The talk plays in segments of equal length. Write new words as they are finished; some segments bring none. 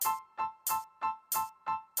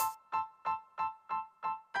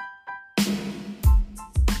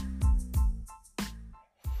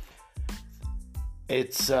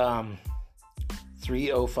It's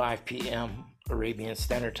 3:05 p.m. Arabian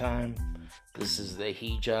Standard Time. This is the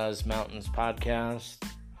Hijaz Mountains podcast.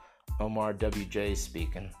 Omar WJ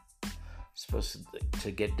speaking. Supposed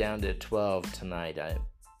to get down to 12 tonight, I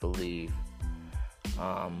believe.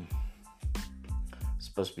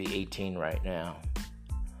 Supposed to be 18 right now,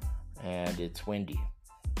 and it's windy.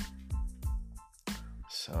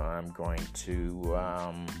 So I'm going to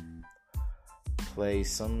play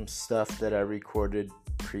some stuff that I recorded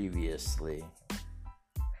previously.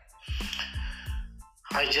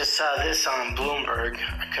 I just saw this on Bloomberg.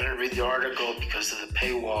 I couldn't read the article because of the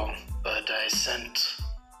paywall, but I sent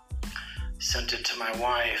it to my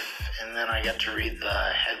wife, and then I got to read the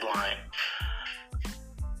headline.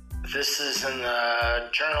 This is in the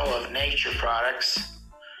Journal of Nature Products,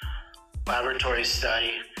 laboratory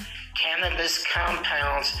study. Cannabis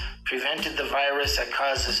compounds prevented the virus that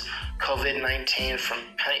causes COVID-19 from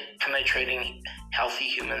penetrating healthy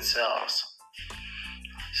human cells.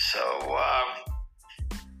 So,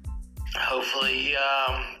 hopefully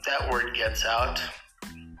that word gets out.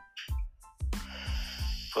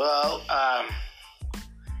 Well,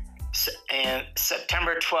 and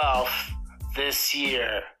September 12th this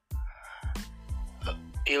year,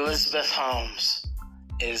 Elizabeth Holmes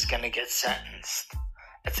is going to get sentenced.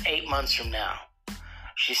 That's 8 months from now.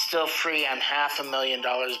 She's still free on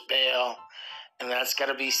 $500,000 bail, and that's got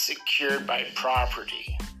to be secured by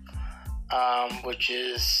property, which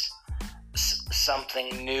is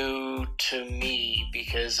something new to me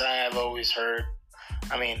because I have always heard,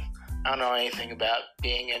 I don't know anything about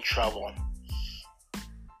being in trouble.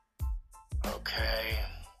 Okay.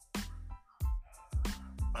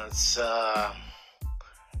 Let's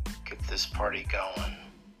get this party going.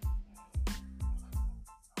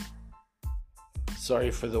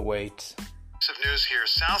 Sorry for the wait. Of news here.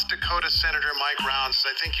 South Dakota Senator Mike Rounds, as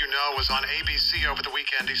I think you know, was on ABC over the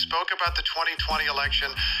weekend. He spoke about the 2020 election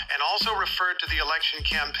and also referred to the election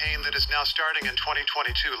campaign that is now starting in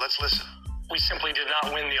 2022. Let's listen. We simply did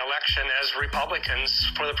not win the election as Republicans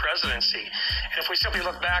for the presidency. And if we simply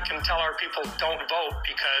look back and tell our people don't vote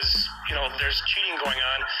because, there's cheating going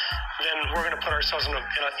on, then we're going to put ourselves in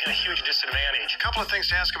a huge disadvantage. A couple of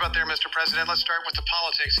things to ask about there, Mr. President. Let's start with the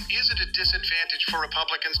politics. Is it a disadvantage for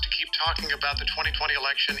Republicans to keep talking about the 2020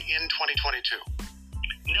 election in 2022?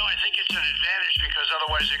 No, I think it's an advantage because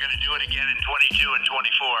otherwise they're going to do it again in 22 and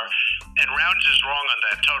 24. And Rounds is wrong on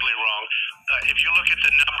that, totally wrong. If you look at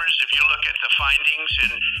the numbers, if you look at the findings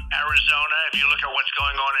in Arizona, if you look at what's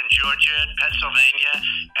going on in Georgia, Pennsylvania,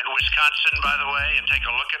 and Wisconsin, by the way, and take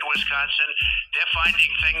a look at Wisconsin, they're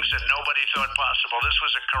finding things that nobody thought possible. This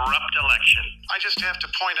was a corrupt election. I just have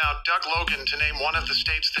to point out Doug Logan, to name one of the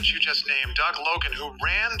states that you just named. Doug Logan, who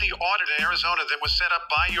ran the audit in Arizona that was set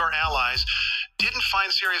up by your allies, didn't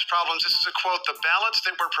find serious problems. This is a quote: "The ballots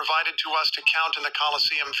that were provided to us to count in the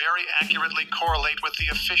Coliseum very accurately correlate with the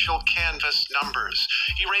official canvass numbers."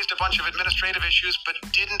 He raised a bunch of administrative issues, but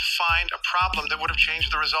didn't find a problem that would have changed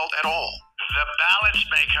the result at all. The ballots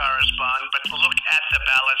may correspond, but look at the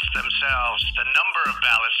ballots themselves. The number of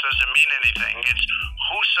ballots doesn't mean anything. It's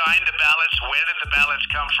who signed the ballots, where did the ballots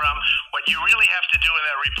come from. What you really have to do in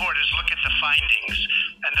that report is look at the findings.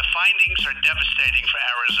 And the findings are devastating for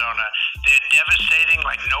Arizona. They're devastating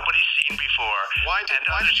like nobody's seen before.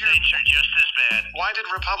 Other states are just as bad. Why did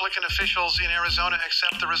Republican officials in Arizona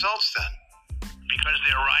accept the results then? Because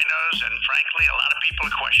they're rhinos, and frankly, a lot of people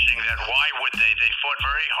are questioning that. Why would they? They fought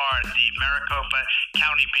very hard, the Maricopa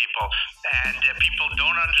County people, and people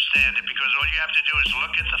don't understand it because all you have to do is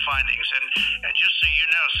look at the findings. And just so you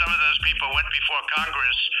know, some of those people went before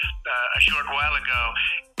Congress a short while ago,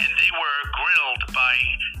 and they were grilled by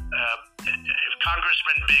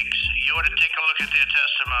Congressman Biggs. You ought to take a look at their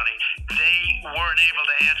testimony. They weren't able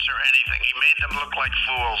to answer anything. He made them look like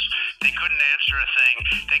fools. They couldn't answer a thing.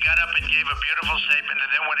 They got up and gave a beautiful statement, and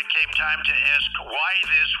then when it came time to ask why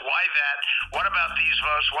this, why that, what about these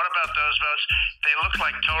votes, what about those votes, they looked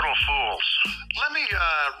like total fools. Let me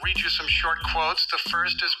read you some short quotes. The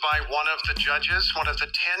first is by one of the judges, one of the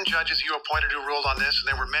 10 judges you appointed who ruled on this, and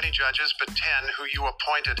there were many judges, but 10 who you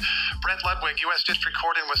appointed. Brett Ludwig, U.S. District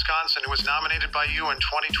Court in Wisconsin, who was nominated by you in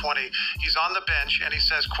 2020. He's on the bench, and he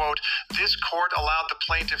says, quote, "This court allowed the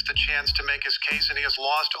plaintiff the chance to make his case, and he has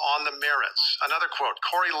lost on the merits." Another quote,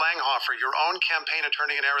 Corey Langhofer, your own campaign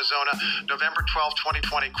attorney in Arizona, November 12,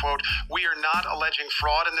 2020, quote, "We are not alleging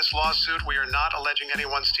fraud in this lawsuit. We are not alleging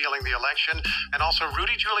anyone stealing the election." And also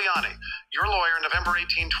Rudy Giuliani, your lawyer, November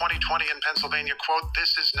 18, 2020 in Pennsylvania, quote,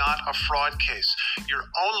 "This is not a fraud case. Your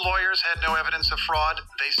own lawyers had no evidence of fraud.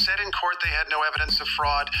 They said in court they had no evidence of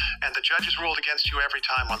fraud, and the judges ruled against you every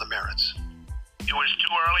time on the merits." it was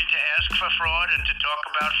too early to ask for fraud and to talk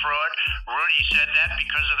about fraud. Rudy said that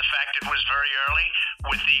because of the fact it was very early,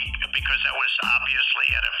 because that was obviously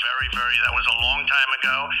at a that was a long time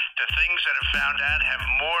ago. The things that are found out have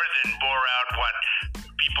more than bore out what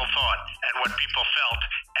people thought and what people felt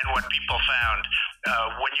and what people found.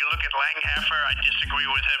 When you look at Langhaffer, I disagree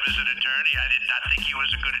with him as an attorney. I did not think he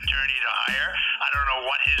was a good attorney to hire. I don't know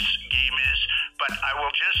what his game is, but I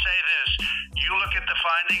will just say this. You look at the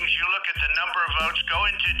findings, you look at the number of votes, go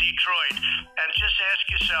into Detroit and just ask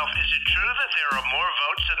yourself, is it true that there are more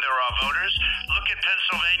votes than there are voters? Look at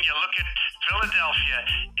Pennsylvania, look at Philadelphia.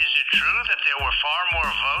 Is it true that there were far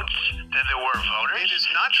more votes than there were voters? It is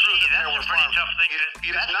not true that there were far more votes.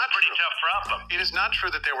 That's a pretty tough problem. It is not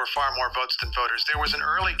true that there were far more votes than voters. There was an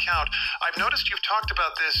early count. I've noticed you've talked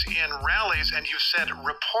about this in rallies, and you've said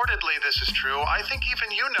reportedly this is true. I think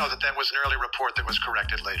even you know that that was an early report that was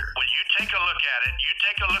corrected later. Well, you take a look at it. You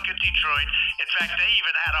take a look at Detroit. In fact, they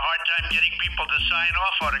even had a hard time getting people to sign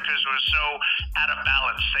off on it because it was so out of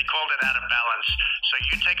balance. They called it out of balance. So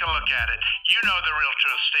you take a look at it. You know the real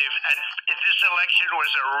truth, Steve. And this election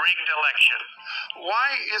was a rigged election. Why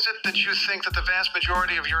is it that you think that the vast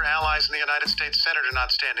majority of your allies in the United States Senate are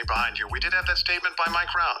not standing behind you? We did have that statement by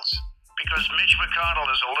Mike Rounds. Because Mitch McConnell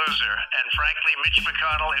is a loser. And frankly, Mitch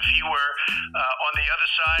McConnell, if he were on the other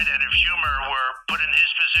side and if Schumer were put in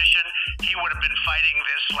his position, he would have been fighting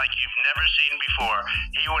this like you've never seen before.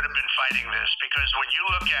 He would have been fighting this because when you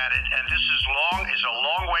look at it, and this is a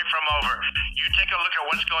long way from over, you take a look at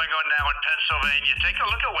what's going on now in Pennsylvania, take a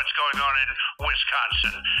look at what's going on in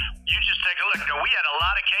Wisconsin. You just take a look. Now, we had a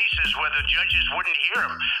lot of cases where the judges wouldn't hear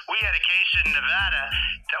them. We had a case in Nevada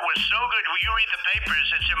that was so good. When you read the papers,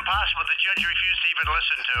 it's impossible. The judge refused to even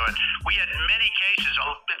listen to it. We had many cases.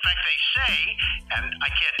 In fact, they say, and I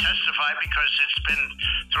can't testify because it's been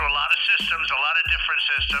through a lot of systems, a lot of different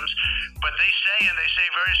systems, but they say, and they say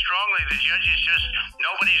very strongly, the judges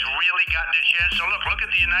nobody's really gotten a chance to look. Look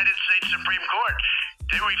at the United States Supreme Court.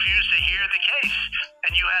 They refused to hear the case.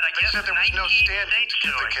 And you had, I guess, said there was no standing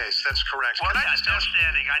to the case. That's correct. Well, no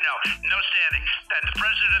standing. I know. No standing. And the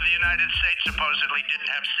President of the United States supposedly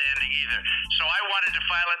didn't have standing either. So I wanted to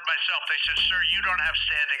file it myself. They said, sir, you don't have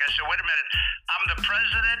standing. I said, wait a minute. I'm the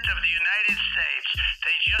President of the United States.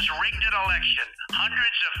 They just rigged an election.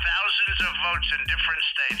 Hundreds of thousands of votes in different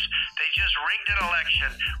states. They just rigged an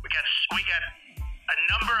election. We got a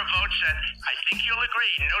number of votes that I think you'll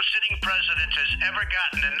agree no sitting president has ever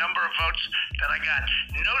gotten the number of votes that I got.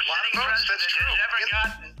 No sitting president has ever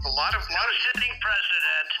gotten a lot of sitting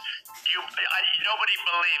president. Nobody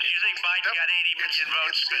believes. You think Biden got 80 million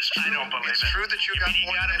votes? I don't believe it. It's true that you got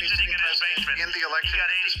more than any sitting president in the election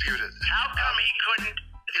disputed. How come he couldn't?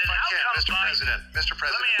 If I can, Mr. President.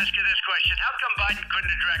 Let me ask you this question. How come Biden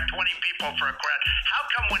couldn't attract 20 people for a crowd? How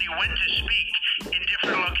come when he went to speak in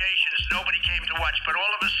different locations, nobody came to watch, but all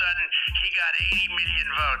of a sudden he got 80 million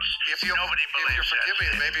votes? Nobody believes that. If you forgive me,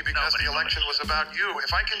 maybe because the election was about you.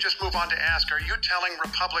 If I can just move on to ask, are you telling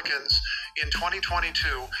Republicans in 2022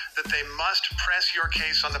 that they must press your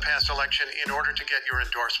case on the past election in order to get your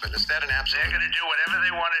endorsement? Is that an absolute? They're going to do whatever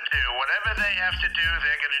they want to do. Whatever they have to do,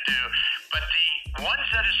 they're going to do. But the ones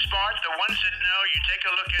that are smart, the ones that know, you take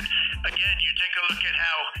a look at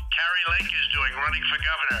how Carrie Lake is doing, running for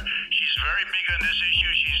governor. She's very big on this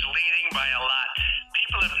issue. She's leading by a lot.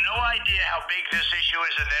 People have no idea how big this issue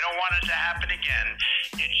is, and they don't want it to happen again.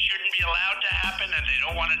 It shouldn't be allowed to happen, and they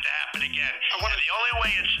don't want it to happen again. And the only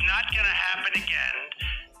way it's not going to happen again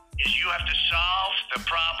is you have to solve the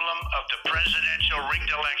problem of the presidential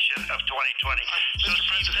rigged election of 2020. So,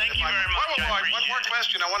 Steve, thank you very much. One more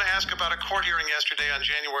question. I want to ask about a court hearing yesterday on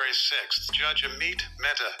January 6th. Judge Amit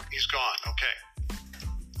Mehta, he's gone. Okay.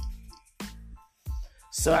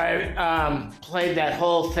 So I played that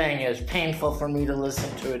whole thing. It was painful for me to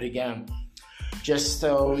listen to it again, just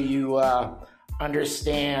so you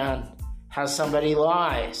understand how somebody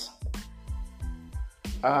lies.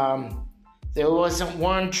 There wasn't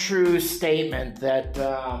one true statement that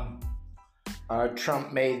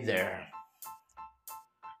Trump made there.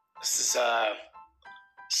 This is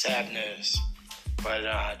sad news, but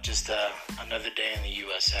just another day in the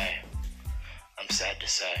USA. I'm sad to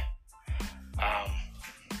say.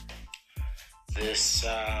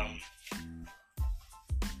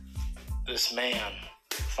 This man,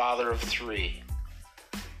 father of three,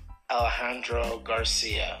 Alejandro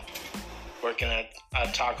Garcia, working at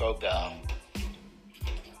Taco Bell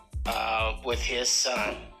with his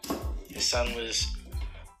son. His son was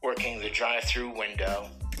working the drive-through window.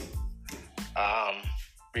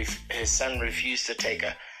 His son refused to take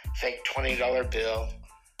a fake $20 bill,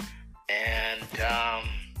 and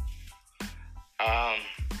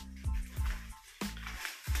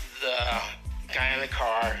the guy in the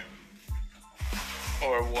car,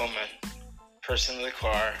 or woman, person in the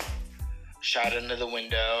car, shot into the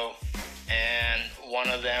window, and one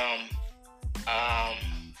of them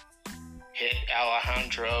hit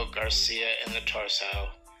Alejandro Garcia in the torso,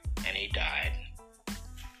 and he died.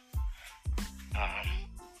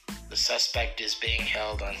 The suspect is being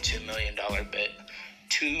held on $2 million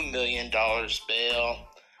bail.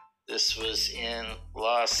 This was in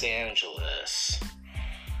Los Angeles.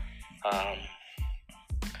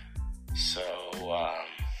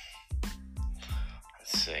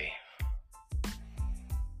 Let's see.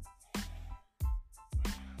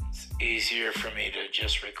 It's easier for me to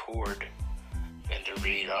just record than to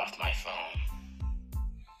read off my phone.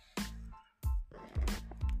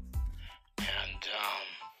 And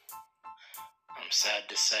I'm sad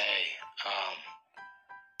to say,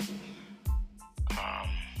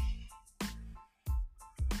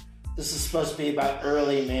 this is supposed to be about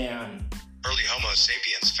early man. Early Homo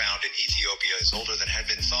sapiens found in Ethiopia is older than had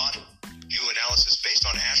been thought. New analysis based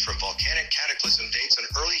on ash from volcanic cataclysm dates an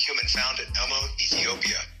early human found at Elmo,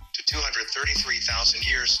 Ethiopia, to 233,000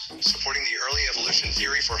 years, supporting the early evolution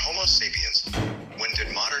theory for Homo sapiens. When did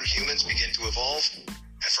modern humans begin to evolve?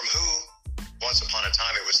 And from who? Once upon a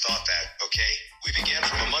time it was thought that, okay, we began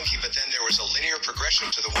from a monkey, but then there was a linear progression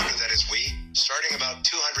to the wonder that is we, starting about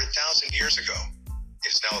 200,000 years ago. It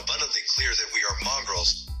is now abundantly clear that we are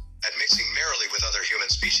mongrels, at mixing merrily with other human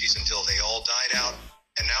species until they all died out,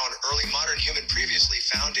 and now an early modern human previously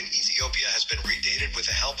found in Ethiopia has been redated with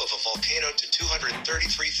the help of a volcano to 233,000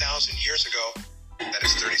 years ago. That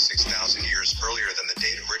is 36,000 years earlier than the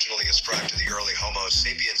date originally ascribed to the early Homo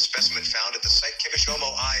sapiens specimen found at the site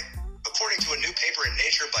Kibishomo I, according to a new paper in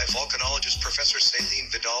Nature by volcanologist Professor Céline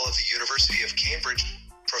Vidal of the University of Cambridge.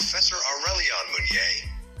 Professor Aurélien Mounier,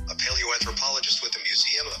 a paleoanthropologist with the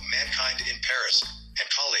Museum of Mankind in Paris, and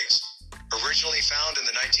colleagues. Originally found in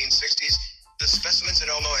the 1960s, the specimens in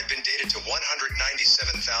Omo had been dated to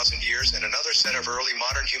 197,000 years, and another set of early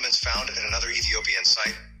modern humans found at another Ethiopian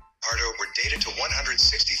site, Ardo, were dated to 160,000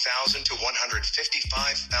 to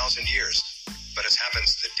 155,000 years. But as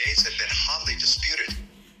happens, the dates had been hotly disputed.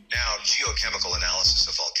 Now, geochemical analysis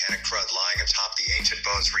of volcanic crud lying atop the ancient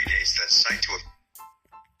bones redates that site to a...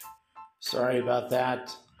 Sorry about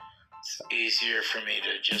that. It's easier for me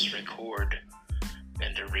to just record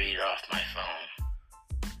than to read off my phone.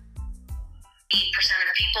 8%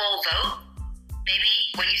 of people vote, maybe,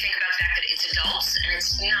 when you think about the fact that it's adults, and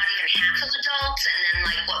it's not even half of adults, and then,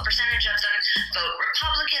 like, what percentage of them vote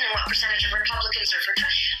Republican, and what percentage of Republicans are for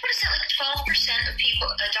Trump? What is that, like 12% of people,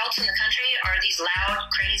 adults in the country, are these loud,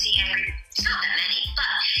 crazy, angry? It's not that many,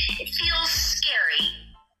 but it feels scary,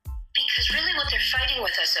 because really what they're fighting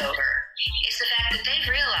with us over is the fact that they've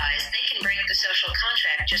realized they can break the social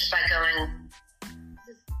contract just by going,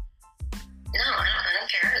 no, I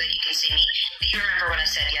don't care that you can see me. Do you remember what I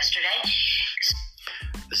said yesterday?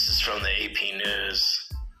 This is from the AP News.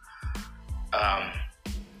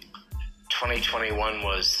 2021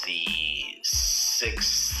 was the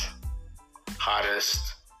 6th hottest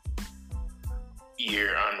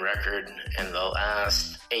year on record, and the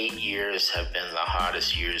last 8 years have been the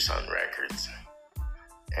hottest years on records.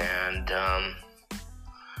 And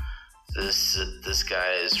this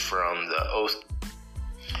guy is from the Oath.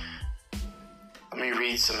 Let me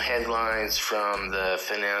read some headlines from the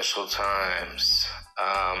Financial Times.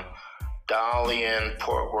 Dalian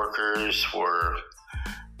port workers were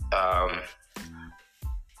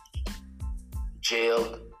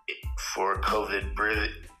jailed for COVID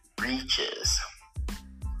breaches.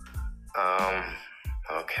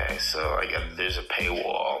 Okay, so there's a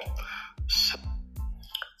paywall. So,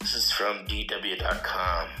 this is from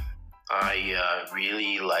DW.com. I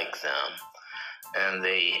really like them, and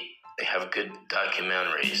they have good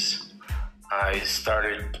documentaries. I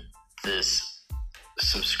started this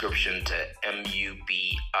subscription to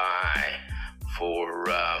MUBI for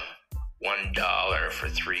 $1 for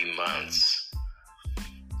 3 months.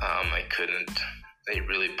 I couldn't. They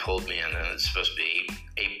really pulled me in, and it's supposed to be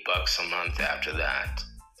 $8 a month after that.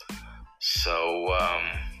 So,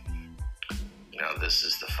 this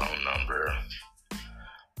is the phone number.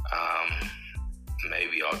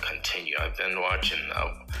 Maybe I'll continue.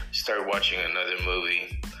 Started watching another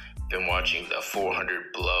movie. Been watching The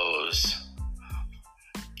 400 Blows.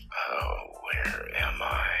 Oh, where am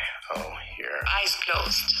I? Oh, here. Eyes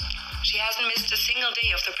closed. She hasn't missed a single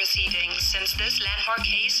day of the proceedings since this landmark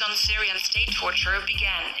case on Syrian state torture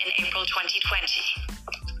began in April 2020.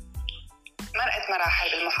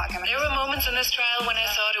 There were moments in this trial when I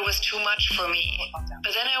thought it was too much for me.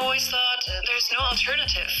 But then I always thought, there's no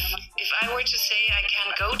alternative. If I were to say I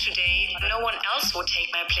can't go today, no one else would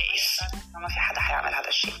take my place.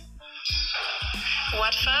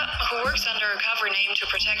 Watfa, who works under a cover name to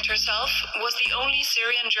protect herself, was the only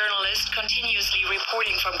Syrian journalist continuously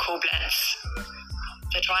reporting from Koblenz.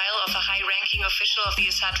 The trial of a high-ranking official of the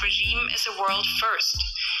Assad regime is a world first.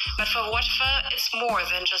 But for Watfa, it's more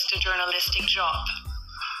than just a journalistic job.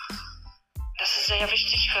 This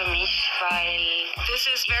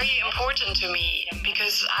is very important to me,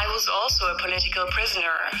 because I was also a political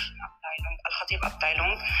prisoner.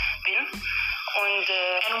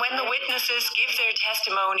 And when the witnesses give their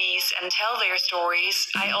testimonies and tell their stories,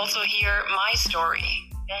 I also hear my story.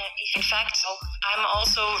 In fact, I'm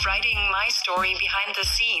also writing my story behind the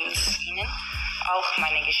scenes.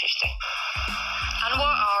 Anwar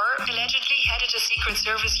R. allegedly headed a Secret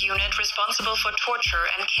Service unit responsible for torture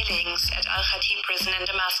and killings at Al-Khatib prison in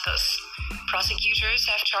Damascus. Prosecutors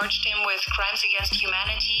have charged him with crimes against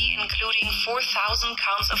humanity, including 4,000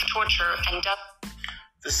 counts of torture and death.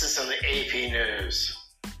 This is in the AP News,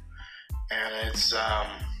 and it's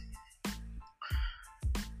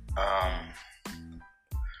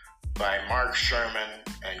by Mark Sherman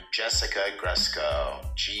and Jessica Gresko,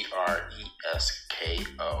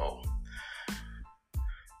 Gresko.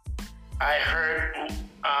 I heard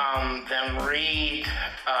them read,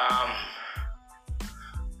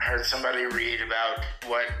 heard somebody read about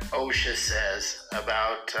what OSHA says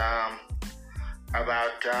about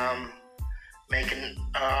making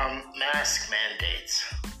mask mandates.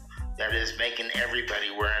 That is, making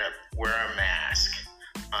everybody wear a mask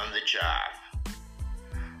on the job.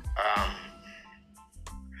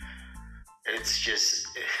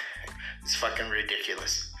 It's fucking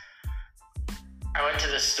ridiculous. I went to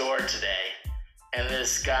the store today, and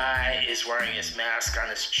this guy is wearing his mask on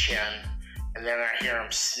his chin, and then I hear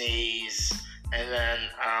him sneeze, and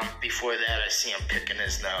then before that I see him picking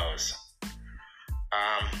his nose.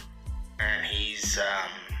 And he's,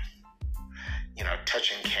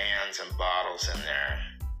 touching cans and bottles in there.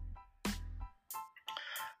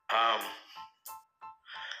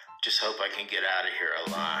 Just hope I can get out of here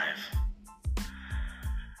alive.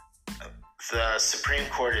 The Supreme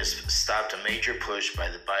Court has stopped a major push by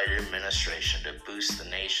the Biden administration to boost the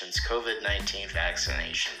nation's COVID-19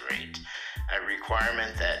 vaccination rate, a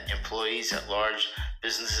requirement that employees at large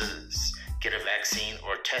businesses get a vaccine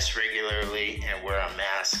or test regularly and wear a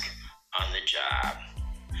mask on the job.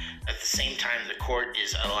 At the same time, the court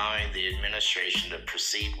is allowing the administration to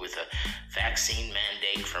proceed with a vaccine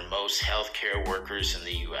mandate for most healthcare workers in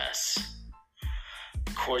the U.S.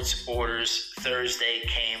 The court's orders Thursday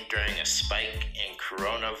came during a spike in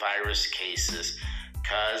coronavirus cases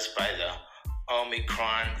caused by the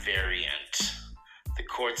Omicron variant. The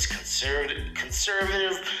court's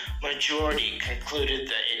conservative majority concluded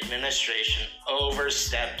the administration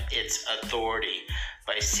overstepped its authority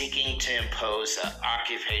by seeking to impose the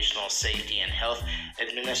Occupational Safety and Health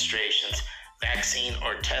Administration's vaccine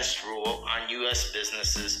or test rule on U.S.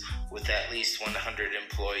 businesses with at least 100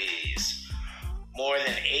 employees. More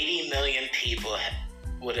than 80 million people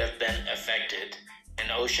would have been affected, and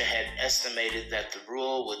OSHA had estimated that the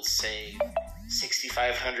rule would save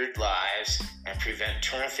 6,500 lives and prevent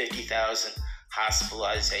 250,000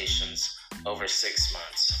 hospitalizations over 6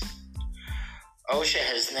 months. OSHA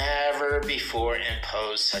has never before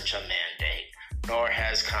imposed such a mandate, nor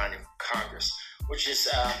has Congress, which is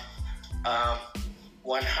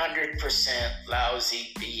 100%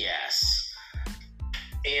 lousy BS.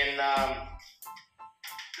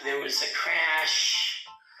 There was a crash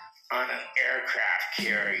on an aircraft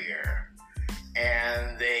carrier,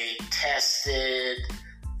 and they tested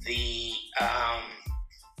the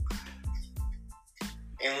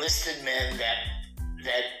enlisted men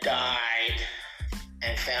that died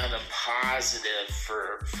and found them positive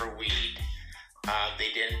for weed.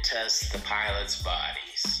 They didn't test the pilots'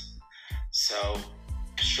 bodies. So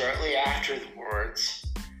shortly afterwards,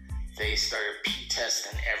 they started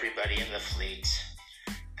P-testing everybody in the fleet.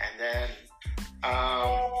 And then,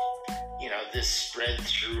 this spread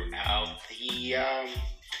throughout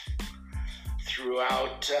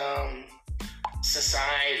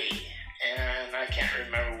society. And I can't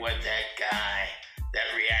remember what that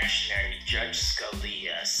reactionary Judge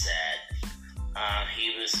Scalia said.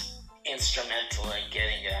 He was instrumental in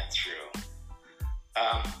getting that through.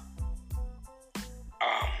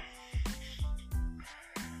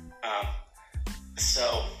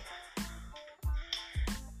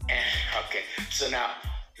 So now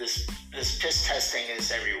this piss testing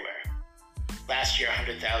is everywhere. Last year,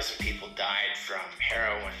 100,000 people died from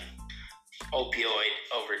heroin opioid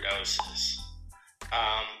overdoses.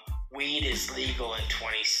 Weed is legal in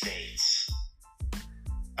 20 states.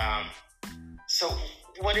 So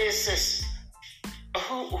what is this?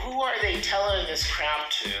 Who are they telling this crap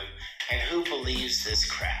to, and who believes this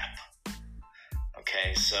crap?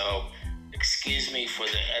 Okay, so excuse me for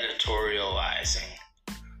the editorializing.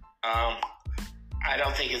 I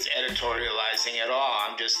don't think it's editorializing at all.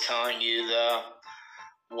 I'm just telling you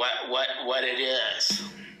what it is.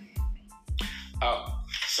 Oh,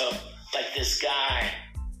 so like this guy,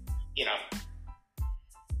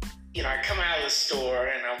 I come out of the store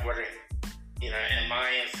and I'm wondering, am I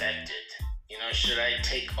infected? Should I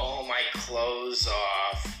take all my clothes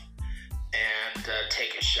off and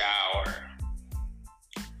take a shower?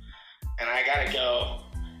 And I gotta go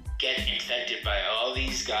get infected by all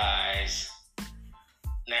these guys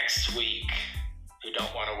next week who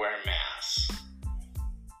don't want to wear masks.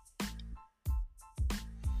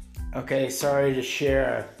 Okay, sorry to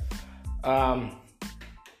share. I'm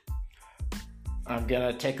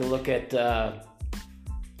gonna take a look at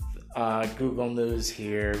Google News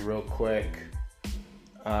here real quick.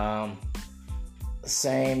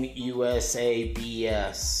 Same USA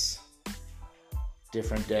BS.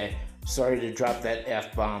 Different day. Sorry to drop that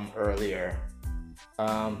F-bomb earlier.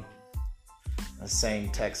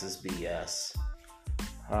 Same Texas BS.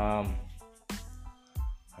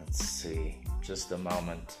 Let's see. Just a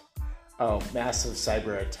moment. Oh, massive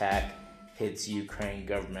cyber attack hits Ukraine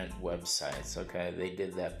government websites. Okay, they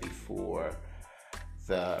did that before.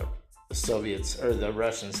 The Soviets or the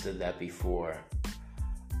Russians did that before.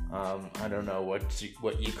 I don't know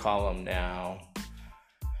what you call them now.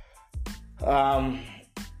 I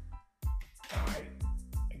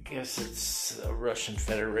guess it's the Russian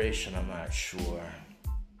Federation. I'm not sure.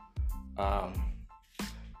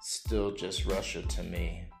 Still just Russia to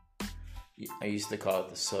me. I used to call it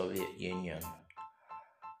the Soviet Union.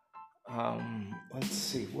 Let's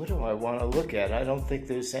see. What do I want to look at? I don't think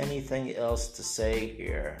there's anything else to say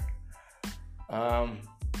here. I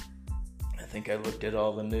think I looked at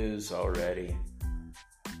all the news already.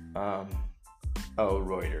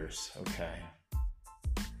 Reuters. Okay.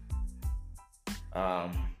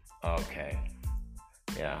 Okay.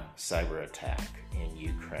 Yeah, cyber attack in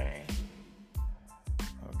Ukraine.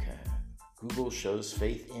 Okay. Google shows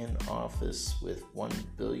faith in Office with $1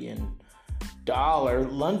 billion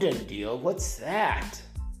London deal. What's that?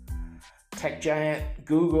 Tech giant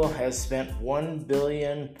Google has spent $1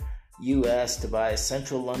 billion US to buy a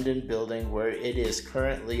central London building where it is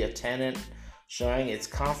currently a tenant, showing its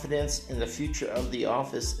confidence in the future of the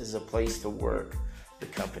office as a place to work, the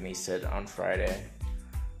company said on Friday.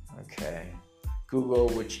 Okay. Google,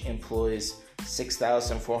 which employs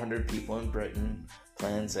 6,400 people in Britain,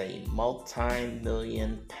 plans a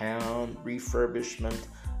multi-million-pound refurbishment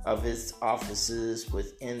of its offices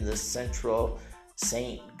within the central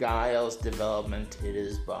St. Giles development it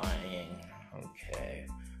is buying. Okay.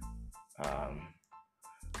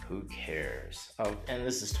 Who cares? Oh, and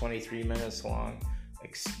this is 23 minutes long.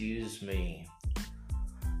 Excuse me.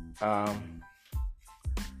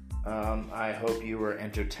 I hope you were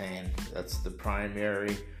entertained. That's the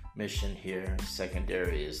primary mission here.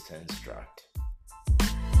 Secondary is to instruct.